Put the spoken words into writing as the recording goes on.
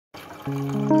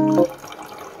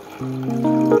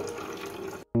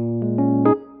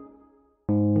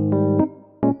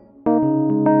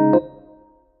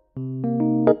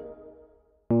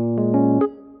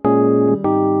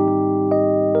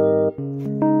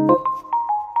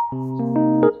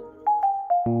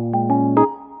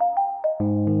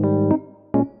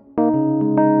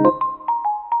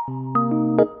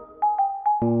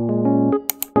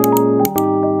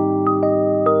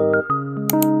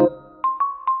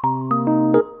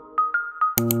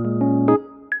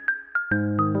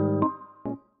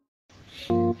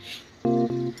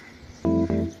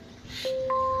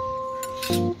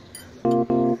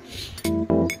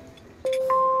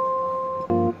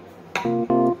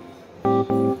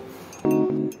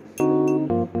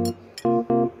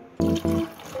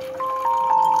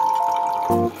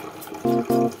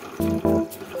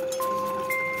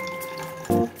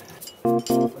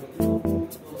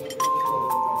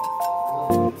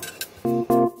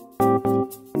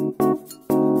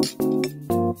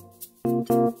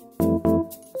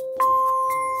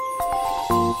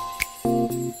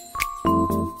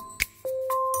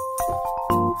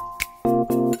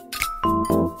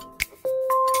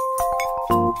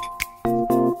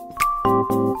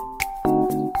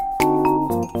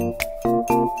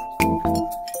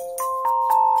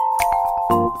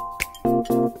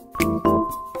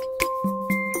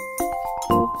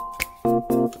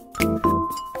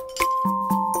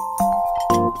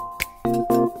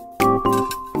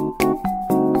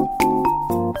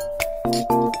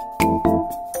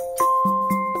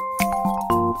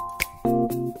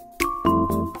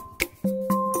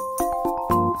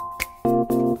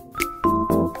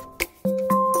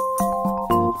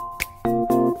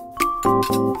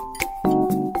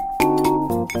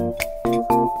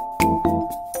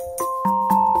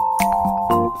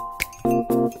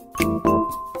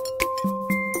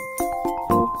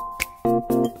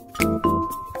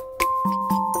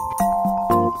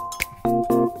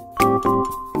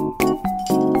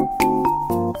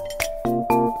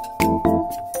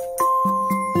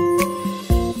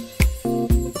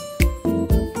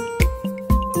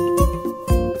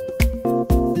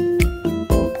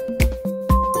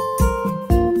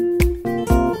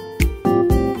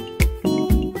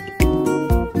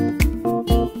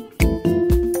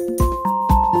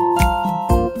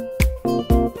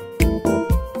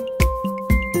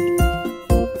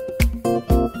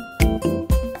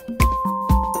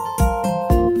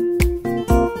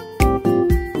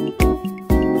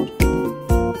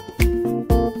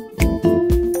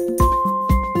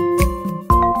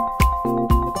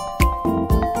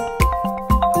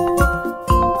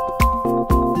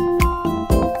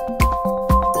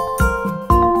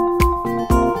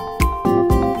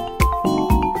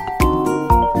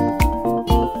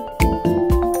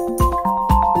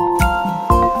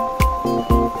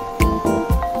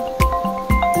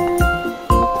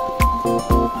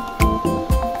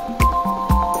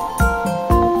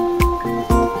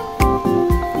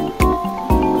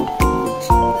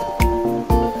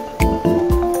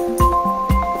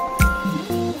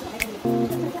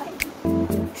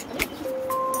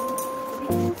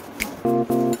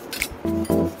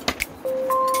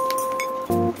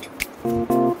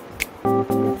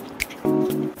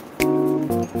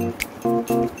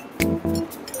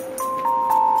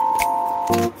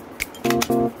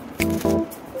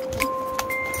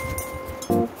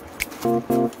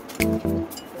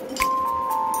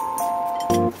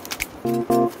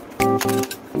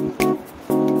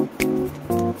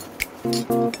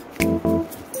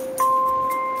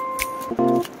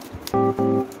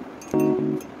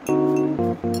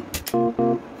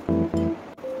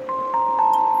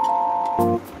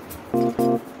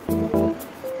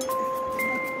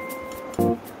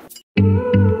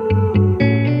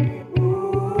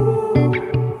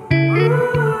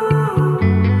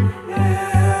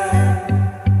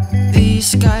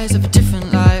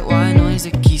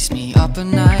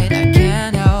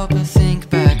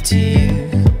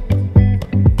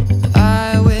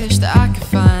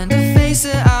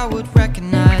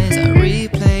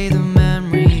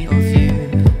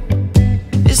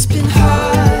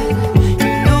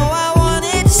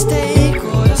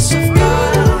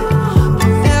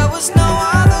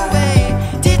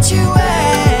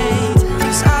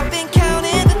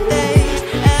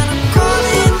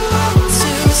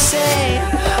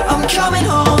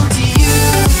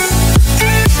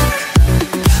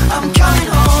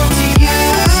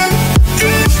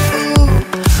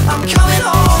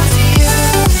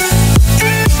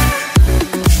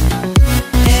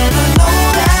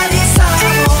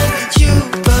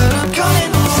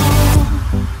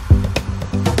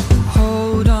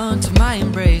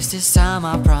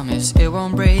promise it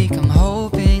won't break. I'm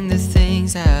hoping that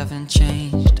things haven't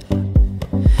changed.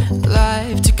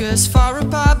 Life took us far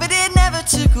apart, but it never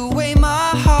took away my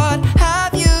heart.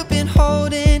 Have you been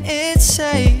holding it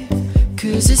safe?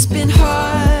 'Cause it's been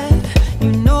hard.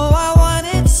 You know I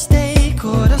wanted to stay,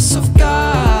 caught us off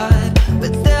guard,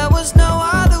 but there was no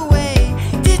other way.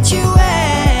 Did you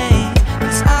wait?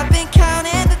 'Cause I've been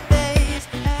counting the days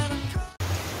and I'm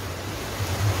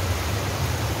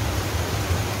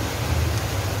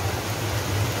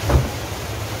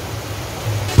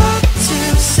to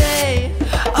say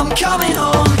I'm coming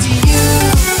home to you.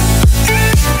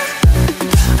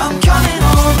 I'm coming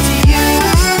home to you.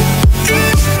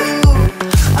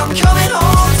 I'm coming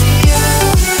home to you.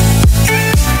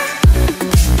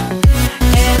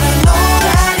 And I know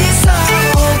that it's not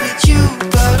home with you,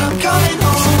 but I'm coming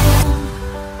home.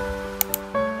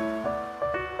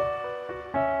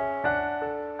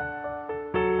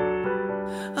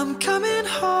 I'm coming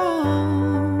home.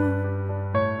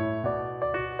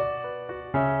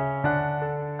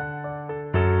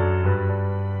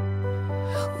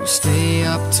 We'll stay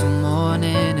up till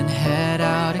morning and head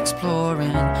out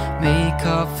exploring, make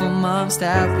up for months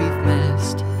that we've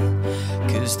missed.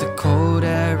 'Cause the cold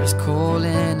air is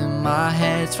calling and my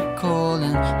head's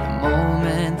recalling the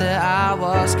moment that I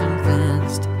was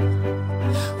convinced.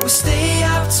 We'll stay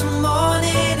up till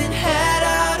morning and head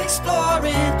out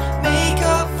exploring, make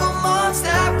up for months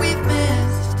that we've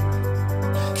missed.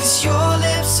 'Cause your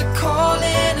lips are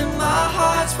calling and my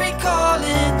heart's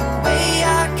recalling the way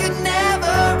I could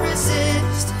never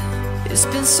resist. It's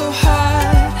been so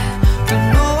hard, but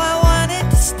no, I wanted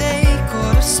to stay,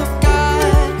 caught us off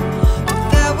guard, but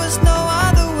there was no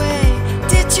other way.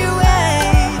 Did you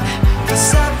wait? 'Cause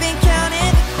I've been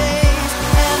counting the days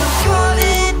and I'm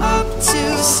calling up to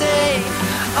say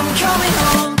I'm coming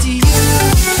home to you.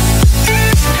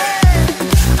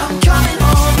 I'm coming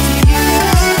home to you.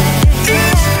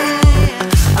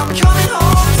 I'm coming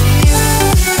home to you.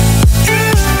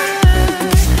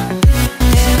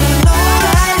 And I know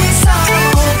that it's not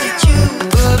home with you,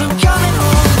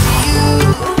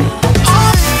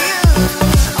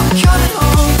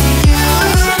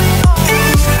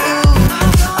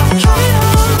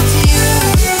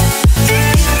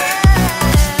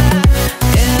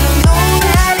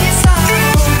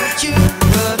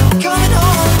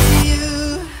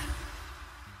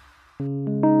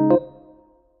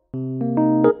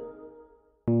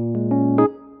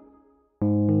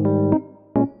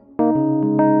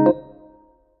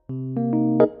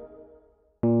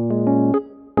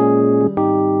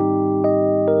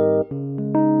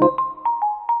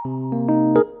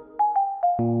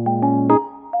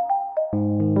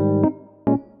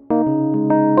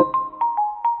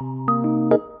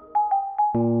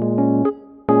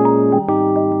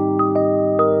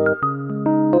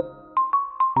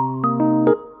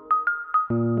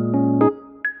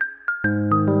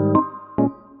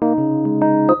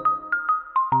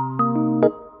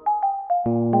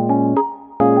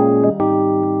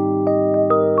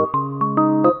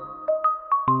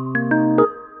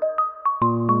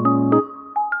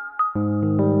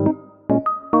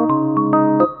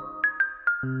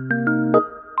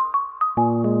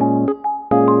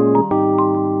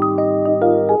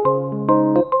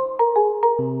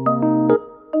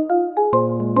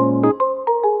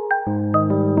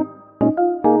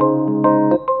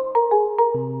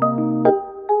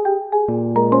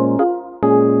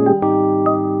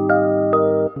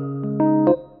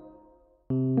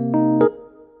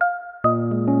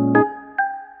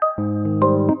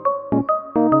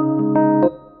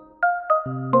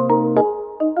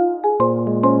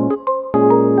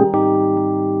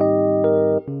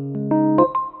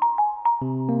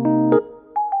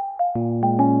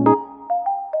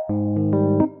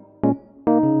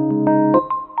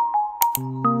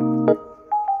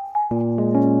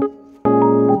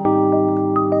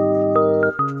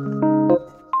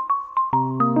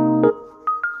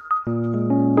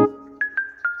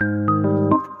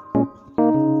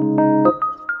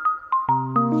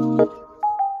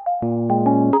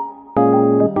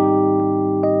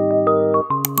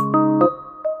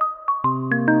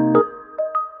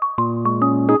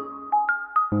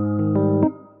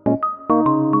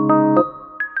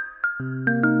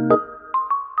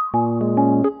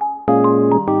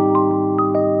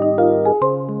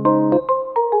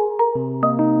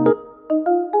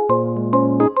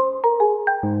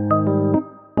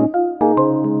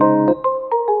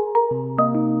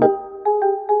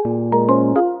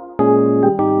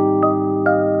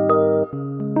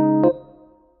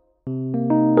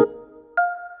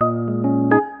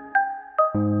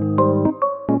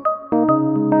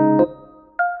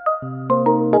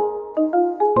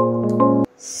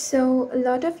 So a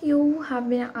lot of you have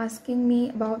been asking me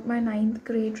about my 9th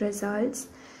grade results.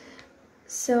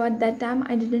 So at that time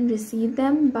I didn't receive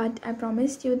them, but I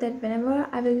promised you that whenever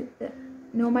I will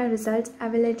know my results, I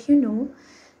will let you know.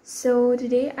 So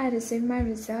today I received my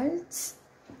results,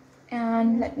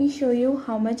 and let me show you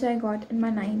how much I got in my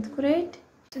 9th grade.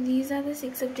 So these are the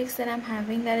 6 subjects that I'm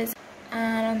having,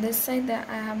 and on this side that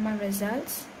I have my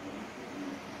results.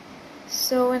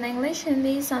 So in English,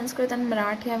 Hindi, Sanskrit and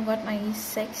Marathi I've got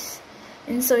 96.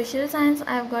 In social science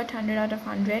I've got 100 out of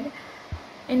 100.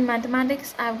 In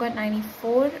mathematics I've got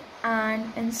 94, and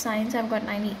in science I've got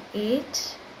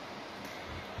 98.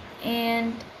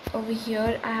 And over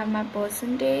here I have my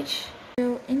percentage.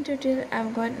 So in total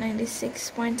I've got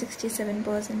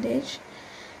 96.67%,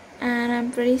 and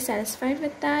I'm pretty satisfied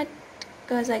with that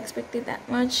because I expected that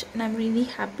much, and I'm really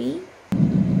happy.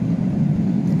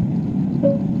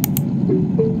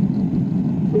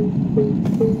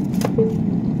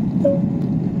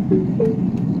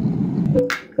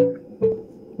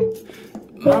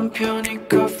 맘 편히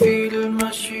커피를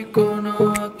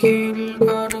마시거나 길을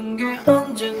가는 게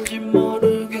언젠지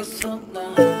모르겠어.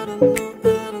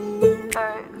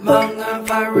 망할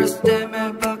바이러스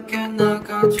때문에 밖에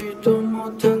나가지도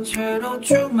못한 채로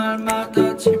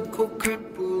주말마다 집콕할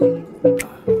뿐.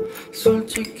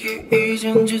 솔직히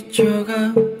이젠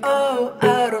지쳐가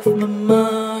out of my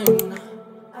mind.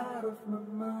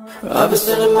 I've been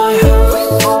sitting in my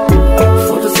house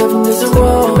for the 7 days in a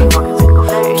row.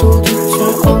 도대체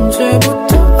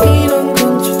언제부터 이런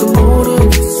건지도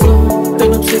모르겠어.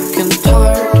 And I'm sick and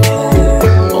tired.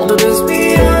 All the days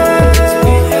behind.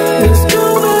 Let's go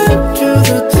back to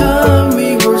the time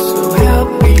we were so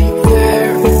happy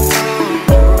there.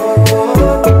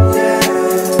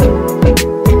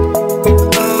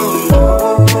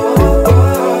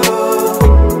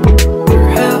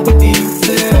 We're happy there.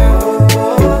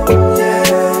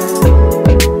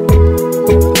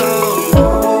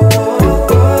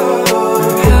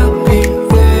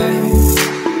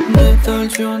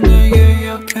 전에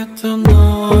예약했던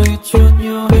너와의 첫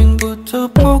여행부터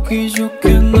보기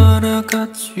좋게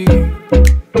날아갔지.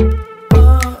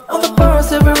 All the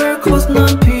bars everywhere close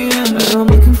 9 p.m. And I'm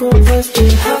looking for a place to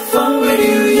have fun with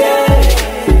you,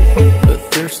 yeah. But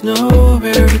there's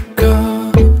nowhere to go.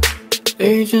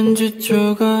 이젠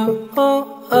지쳐가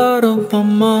out of my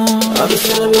mind. I've been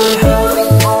sitting in my house